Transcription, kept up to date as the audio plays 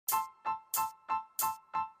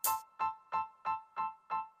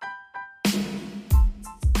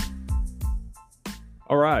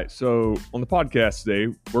All right, so on the podcast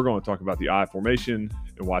today, we're going to talk about the I formation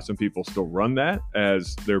and why some people still run that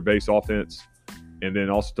as their base offense, and then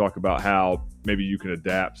also talk about how maybe you can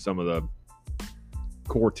adapt some of the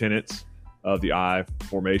core tenets of the I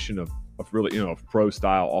formation of really, of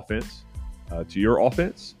pro-style offense to your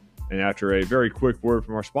offense. And after a very quick word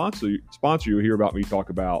from our sponsor, you'll hear about me talk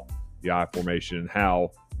about the I formation and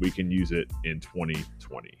how we can use it in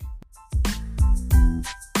 2020.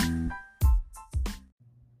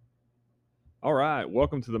 All right,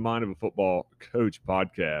 welcome to the Mind of a Football Coach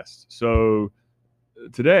podcast. So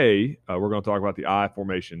today we're going to talk about the I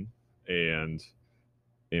formation and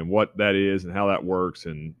what that is and how that works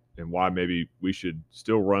and why maybe we should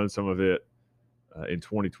still run some of it in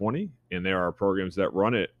 2020. And there are programs that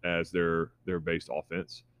run it as their base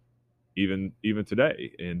offense, even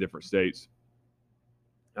today in different states.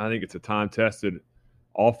 I think it's a time-tested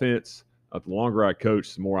offense. The longer I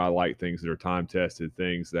coach, the more I like things that are time-tested,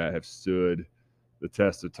 things that have stood the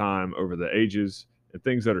test of time over the ages, and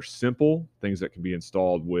things that are simple, things that can be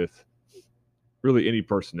installed with really any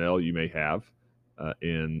personnel you may have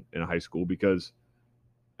in a high school. Because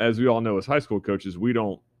as we all know, as high school coaches, we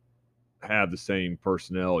don't have the same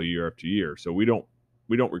personnel year after year. So we don't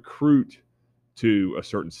recruit to a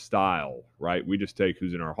certain style, right? We just take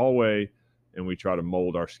who's in our hallway and we try to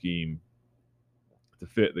mold our scheme to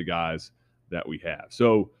fit the guys that we have.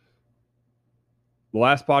 So the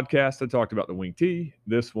last podcast I talked about the wing T.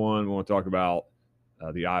 This one we want to talk about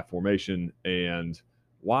the I formation and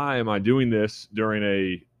why am I doing this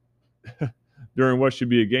during during what should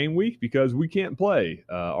be a game week? Because we can't play.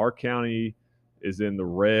 Our county is in the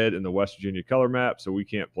red in the West Virginia color map, so we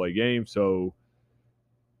can't play games. So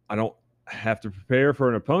I don't have to prepare for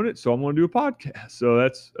an opponent, so I'm going to do a podcast. So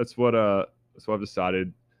that's what I've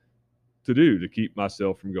decided to do to keep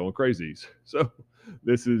myself from going crazy. So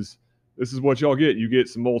this is what y'all get. You get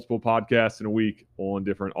some multiple podcasts in a week on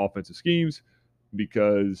different offensive schemes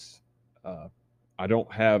because I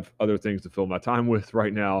don't have other things to fill my time with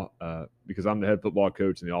right now because I'm the head football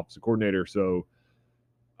coach and the offensive coordinator. So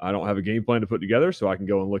I don't have a game plan to put together, so I can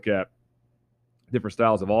go and look at different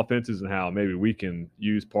styles of offenses and how maybe we can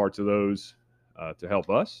use parts of those to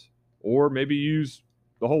help us, or maybe use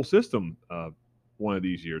the whole system one of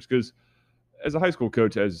these years. Because as a high school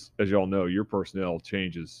coach, as y'all know, your personnel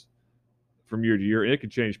changes from year to year, and it can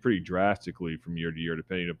change pretty drastically from year to year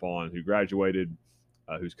depending upon who graduated,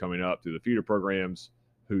 who's coming up through the feeder programs,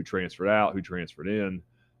 who transferred out, who transferred in,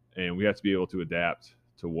 and we have to be able to adapt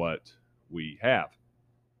to what we have.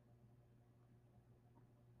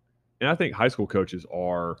 And I think high school coaches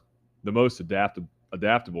are the most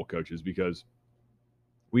adaptable coaches because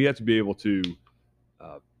we have to be able to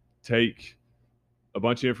take a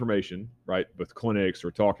bunch of information, right, with clinics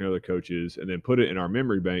or talking to other coaches, and then put it in our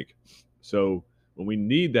memory bank. So when we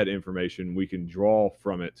need that information, we can draw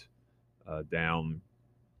from it down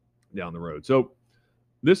the road. So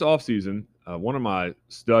this offseason, one of my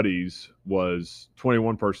studies was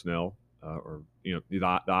 21 personnel, or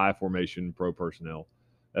the I formation pro personnel.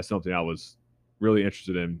 That's something I was really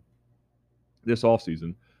interested in this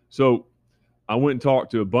offseason. So I went and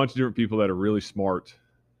talked to a bunch of different people that are really smart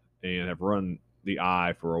and have run the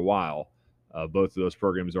I for a while. Both of those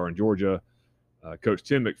programs are in Georgia. Coach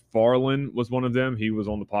Tim McFarland was one of them. He was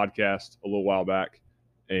on the podcast a little while back,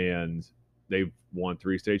 and they've won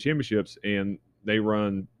 3 state championships, and they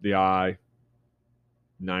run the I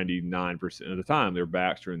 99% of the time. Their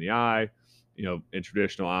backs are in the I, in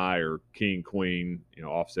traditional I or king, queen,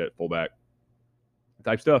 offset, fullback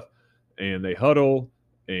type stuff. And they huddle,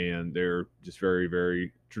 and they're just very,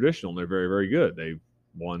 very traditional, and they're very, very good. They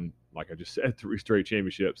won, like I just said, 3 straight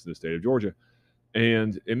championships in the state of Georgia.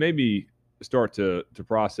 And it made me start to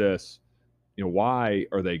process, why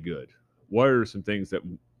are they good? What are some things that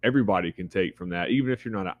everybody can take from that? Even if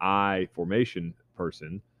you're not an I formation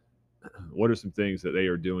person, what are some things that they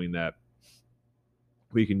are doing that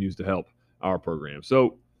we can use to help our program?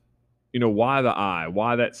 So, why the I?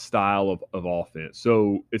 Why that style of offense?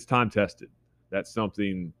 So it's time tested. That's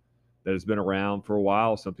something that has been around for a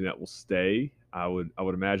while, something that will stay. I would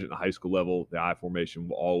imagine at the high school level, the I formation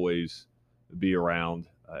will always be around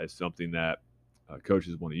as something that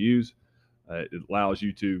coaches want to use. It allows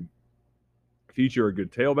you to feature a good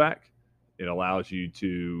tailback. It allows you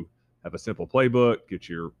to have a simple playbook, get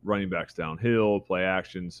your running backs downhill, play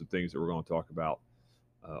action, some things that we're going to talk about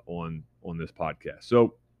on this podcast.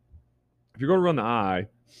 So if you're going to run the I,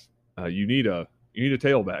 you need a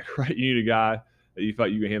tailback, right? You need a guy that you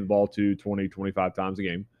thought you can hand the ball to 20, 25 times a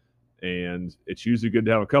game. And it's usually good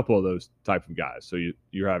to have a couple of those type of guys. So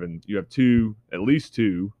you have at least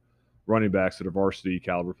two running backs that are varsity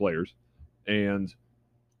caliber players. And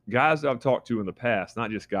guys that I've talked to in the past,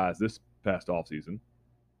 not just guys this past offseason,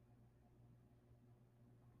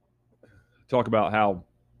 talk about how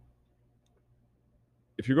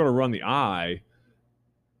if you're going to run the I,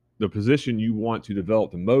 the position you want to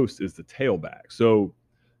develop the most is the tailback. So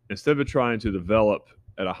instead of trying to develop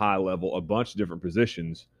at a high level a bunch of different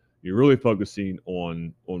positions, you're really focusing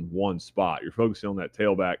on one spot. You're focusing on that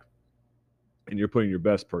tailback, and you're putting your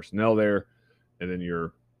best personnel there, and then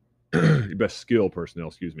your best skill personnel,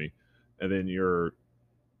 excuse me, and then you're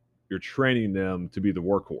training them to be the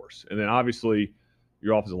workhorse. And then obviously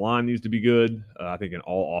your offensive line needs to be good. I think in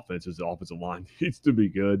all offenses, the offensive line needs to be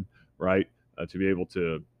good, right? To be able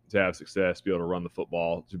to have success, be able to run the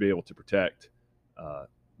football, to be able to protect,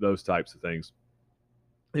 those types of things.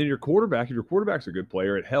 And your quarterback, if your quarterback's a good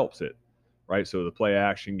player, it helps it, right? So the play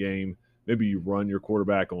action game, maybe you run your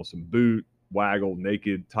quarterback on some boot, waggle,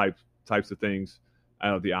 naked types of things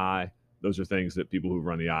out of the I. Those are things that people who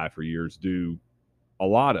run the I for years do a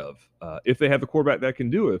lot of. If they have the quarterback that can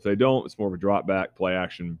do it. If they don't, it's more of a drop back, play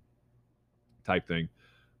action type thing.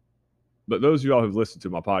 But those of y'all who've listened to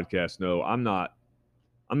my podcast know I'm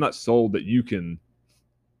not sold that you can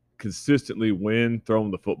consistently win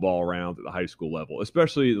throwing the football around at the high school level,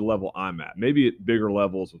 especially the level I'm at. Maybe at bigger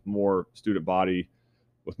levels with more student body,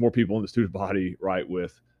 with more people in the student body, right,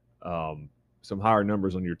 with some higher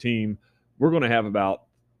numbers on your team. We're going to have about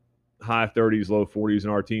high 30s, low 40s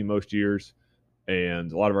in our team most years.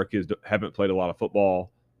 And a lot of our kids haven't played a lot of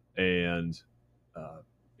football. And,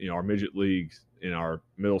 our midget leagues in our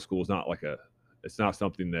middle school is not it's not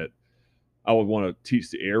something that I would want to teach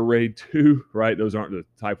the air raid to, right? Those aren't the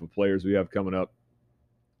type of players we have coming up.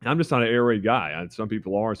 I'm just not an air raid guy. Some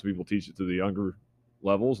people are. Some people teach it to the younger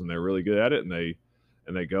levels, and they're really good at it, and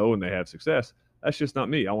they go and they have success. That's just not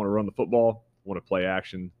me. I want to run the football, I want to play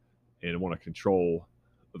action, and I want to control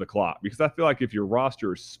the clock. Because I feel like if your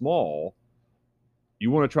roster is small, you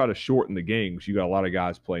want to try to shorten the game because you got a lot of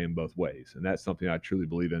guys playing both ways. And that's something I truly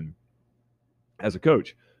believe in as a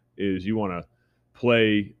coach, is you want to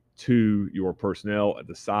play to your personnel at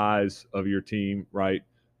the size of your team, right?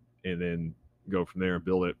 And then go from there and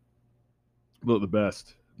build it the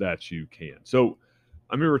best that you can. So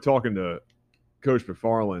I remember talking to Coach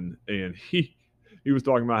McFarland, and he was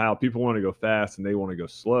talking about how people want to go fast and they want to go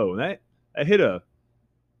slow. And that hit a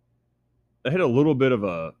little bit of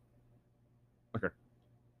a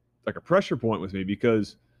pressure point with me,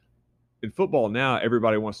 because in football now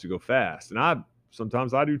everybody wants to go fast, and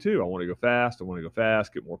sometimes I do too. I want to go fast,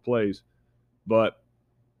 get more plays. But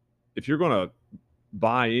if you're going to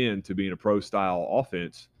buy into being a pro style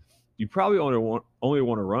offense, you probably only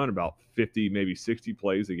want to run about 50, maybe 60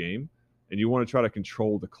 plays a game, and you want to try to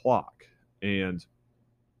control the clock. And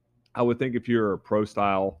I would think if you're a pro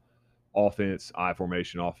style offense, I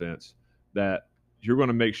formation offense, that you're going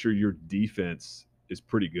to make sure your defense is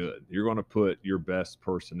pretty good. You're going to put your best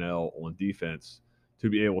personnel on defense to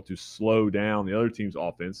be able to slow down the other team's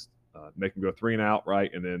offense, make them go 3 and out, right?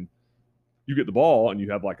 And then you get the ball and you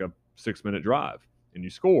have like a 6-minute drive and you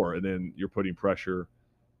score, and then you're putting pressure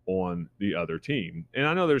on the other team. And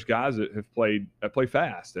I know there's guys that play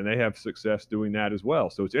fast and they have success doing that as well.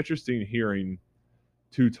 So it's interesting hearing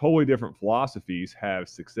two totally different philosophies have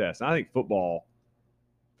success. And I think football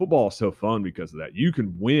is so fun because of that. You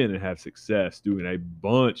can win and have success doing a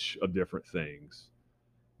bunch of different things.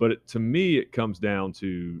 But to me, it comes down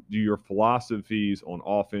to, do your philosophies on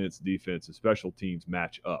offense, defense, and special teams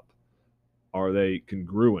match up? Are they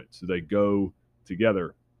congruent? Do they go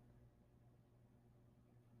together?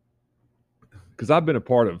 Because I've been a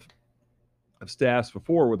part of staffs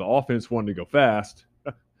before where the offense wanted to go fast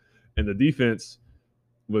and the defense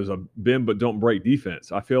was a bend but don't break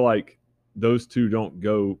defense. I feel like those two don't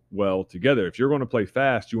go well together. If you're going to play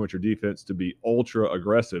fast, you want your defense to be ultra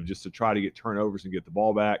aggressive just to try to get turnovers and get the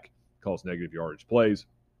ball back, cause negative yardage plays.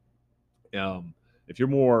 If you're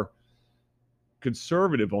more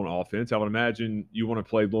conservative on offense, I would imagine you want to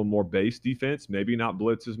play a little more base defense, maybe not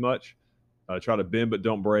blitz as much, try to bend but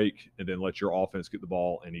don't break, and then let your offense get the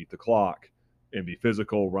ball and eat the clock and be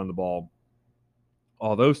physical, run the ball,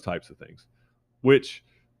 all those types of things, which,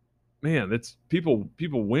 man, that's people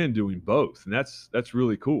win doing both, and that's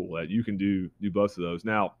really cool that you can do both of those.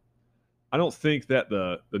 Now, I don't think that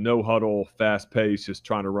the no huddle, fast pace, just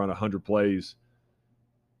trying to run 100 plays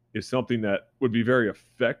is something that would be very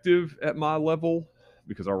effective at my level,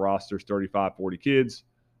 because our roster is 35, 40 kids,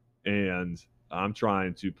 and I'm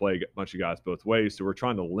trying to play a bunch of guys both ways. So we're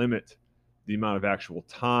trying to limit the amount of actual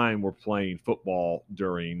time we're playing football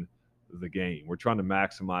during the game. We're trying to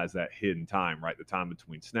maximize that hidden time, right? The time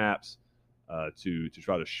between snaps, to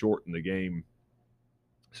try to shorten the game,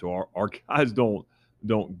 so our guys don't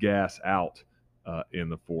don't gas out in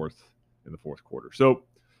the fourth quarter. So,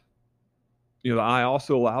 the eye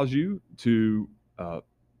also allows you to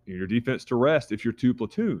your defense to rest if you're two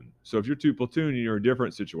platoon. So if you're two platoon and you're in a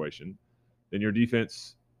different situation, then your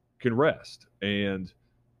defense can rest and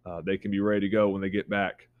they can be ready to go when they get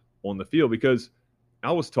back on the field. Because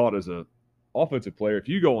I was taught as a offensive player, if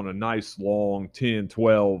you go on a nice long 10,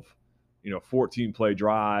 12, 14 play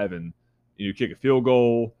drive and you kick a field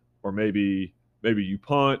goal, or maybe you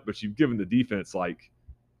punt, but you've given the defense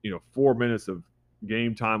 4 minutes of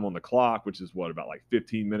game time on the clock, which is about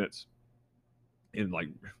 15 minutes in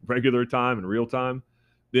regular time and real time,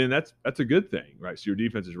 then that's a good thing, right? So your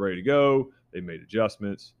defense is ready to go. They made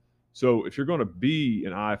adjustments. So if you're going to be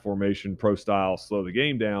an I formation, pro style, slow the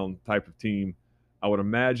game down type of team, I would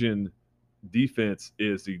imagine defense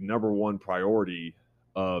is the number one priority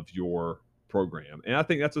of your program. And I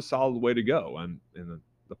think that's a solid way to go. And in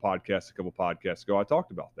the podcast, a couple podcasts ago, I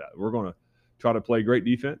talked about that. We're going to try to play great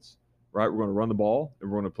defense, right? We're going to run the ball,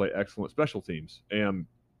 and we're going to play excellent special teams. And,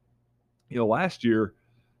 last year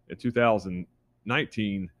in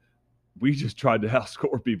 2019, we just tried to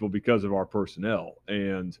outscore people because of our personnel.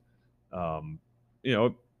 And,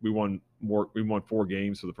 we won 4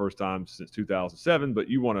 games for the first time since 2007, but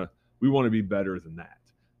we want to be better than that.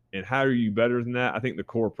 And how are you better than that? I think the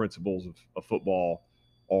core principles of football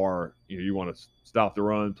are, you want to stop the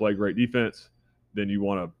run, play great defense, then you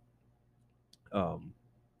want to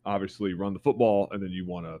obviously run the football, and then you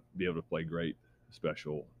want to be able to play great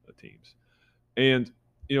special teams. And,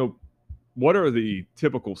 what are the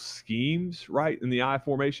typical schemes, right, in the I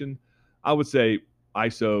formation? I would say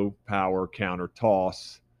ISO, power, counter,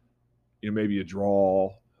 toss, maybe a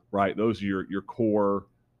draw, right? Those are your core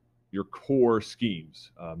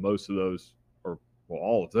schemes. Most of those, or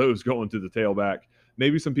all of those, go into the tailback.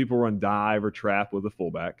 Maybe some people run dive or trap with a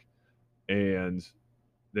fullback, and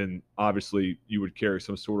then obviously you would carry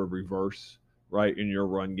some sort of reverse, right, in your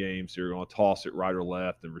run game. So you're going to toss it right or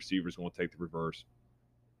left, and receivers going to take the reverse.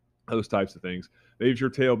 Those types of things. Maybe if your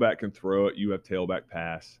tailback can throw it, you have tailback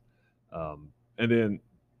pass. And then,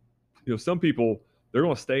 some people, they're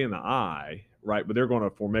going to stay in the I, right, but they're going to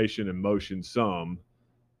formation and motion some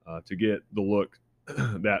to get the look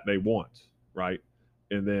that they want, right?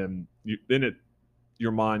 And then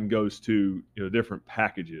your mind goes to different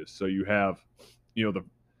packages. So you have the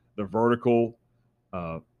vertical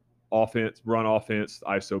offense, run offense,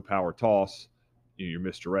 ISO, power, toss, your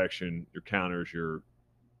misdirection, your counters, your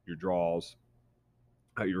draws,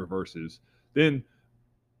 your reverses. Then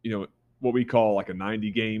what we call a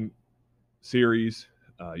 90 game series.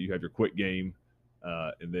 You have your quick game,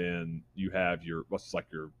 and then you have your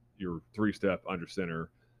 3-step under center.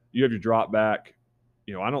 You have your drop back.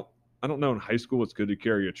 I don't know in high school it's good to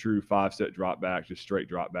carry a true 5-step drop back, just straight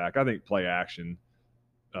drop back. I think play action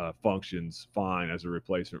functions fine as a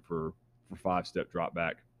replacement for 5-step drop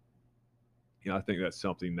back. I think that's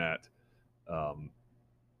something that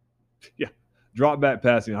drop back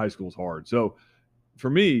passing in high school is hard. So for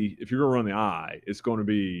me, if you're going to run the I, it's going to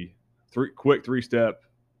be quick 3-step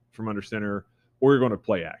from under center, or you're going to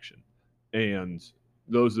play action. And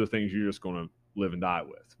those are the things you're just going to live and die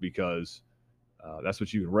with, because that's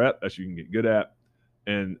what you can rep, that's what you can get good at.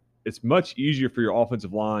 And it's much easier for your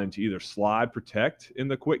offensive line to either slide protect in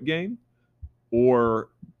the quick game, or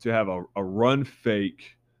to have a run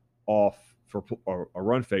fake for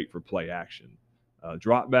play action.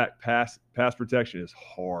 Drop back pass protection is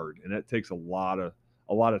hard, and that takes a lot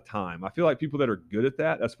of time. I feel like people that are good at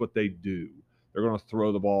that, that's what they do. They're going to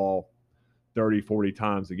throw the ball 30, 40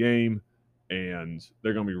 times a game, and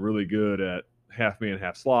they're going to be really good at half man,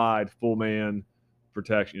 half slide, full man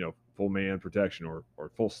protection, full man protection or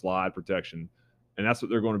full slide protection. And that's what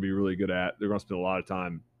they're going to be really good at. They're going to spend a lot of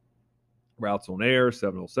time routes on air,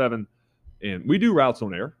 707. And we do routes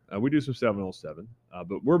on air. We do some 707,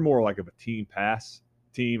 but we're more like of a team pass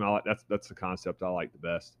team. That's the concept I like the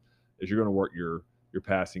best, is you're going to work your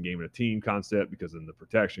passing game in a team concept, because then the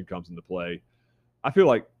protection comes into play. I feel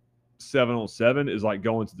like 7-on-7 is like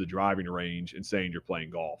going to the driving range and saying you're playing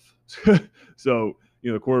golf. So,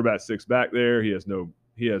 the quarterback sits back there. He has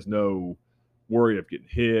no worry of getting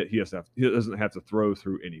hit. He doesn't have to throw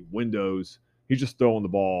through any windows. He's just throwing the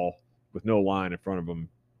ball with no line in front of him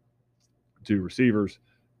to receivers.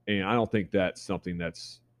 And I don't think that's something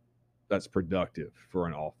that's productive for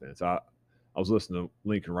an offense. I was listening to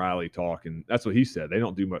Lincoln Riley talk, and that's what he said. They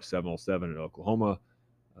don't do much 7-on-7 in Oklahoma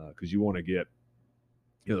because you want to get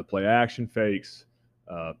the play action fakes.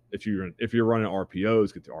 If you're running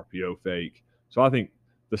RPOs, get the RPO fake. So I think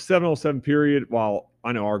the 7-on-7 period, while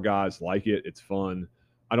I know our guys like it, it's fun,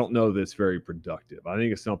 I don't know that it's very productive. I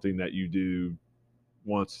think it's something that you do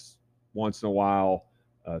once in a while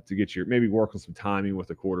to get your maybe work on some timing with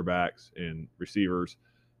the quarterbacks and receivers.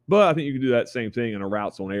 But I think you can do that same thing in a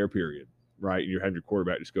routes on air period, right? You have your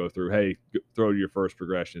quarterback just go through, hey, throw to your first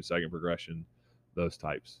progression, second progression, those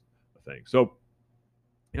types of things. So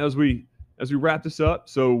as we wrap this up,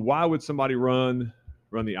 so why would somebody run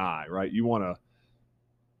the I, right? You want to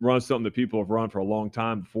run something that people have run for a long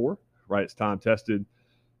time before, right? It's time tested.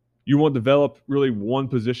 You want to develop really one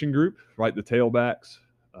position group, right? The tailbacks.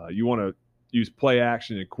 You want to use play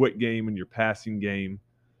action and quick game in your passing game.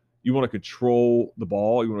 You want to control the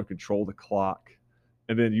ball. You want to control the clock.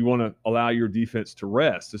 And then you want to allow your defense to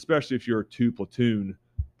rest, especially if you're a two platoon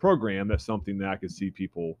program. That's something that I could see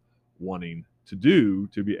people wanting to do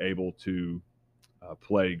to be able to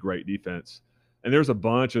play great defense. And there's a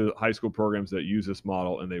bunch of high school programs that use this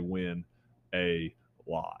model and they win a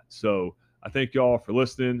lot. So I thank y'all for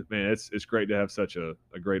listening. Man, it's great to have such a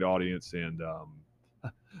great audience. And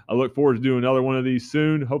I look forward to doing another one of these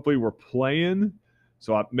soon. Hopefully we're playing.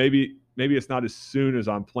 So maybe it's not as soon as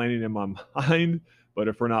I'm planning in my mind, but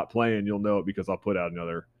if we're not playing, you'll know it because I'll put out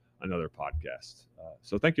another podcast.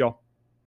 So thank y'all.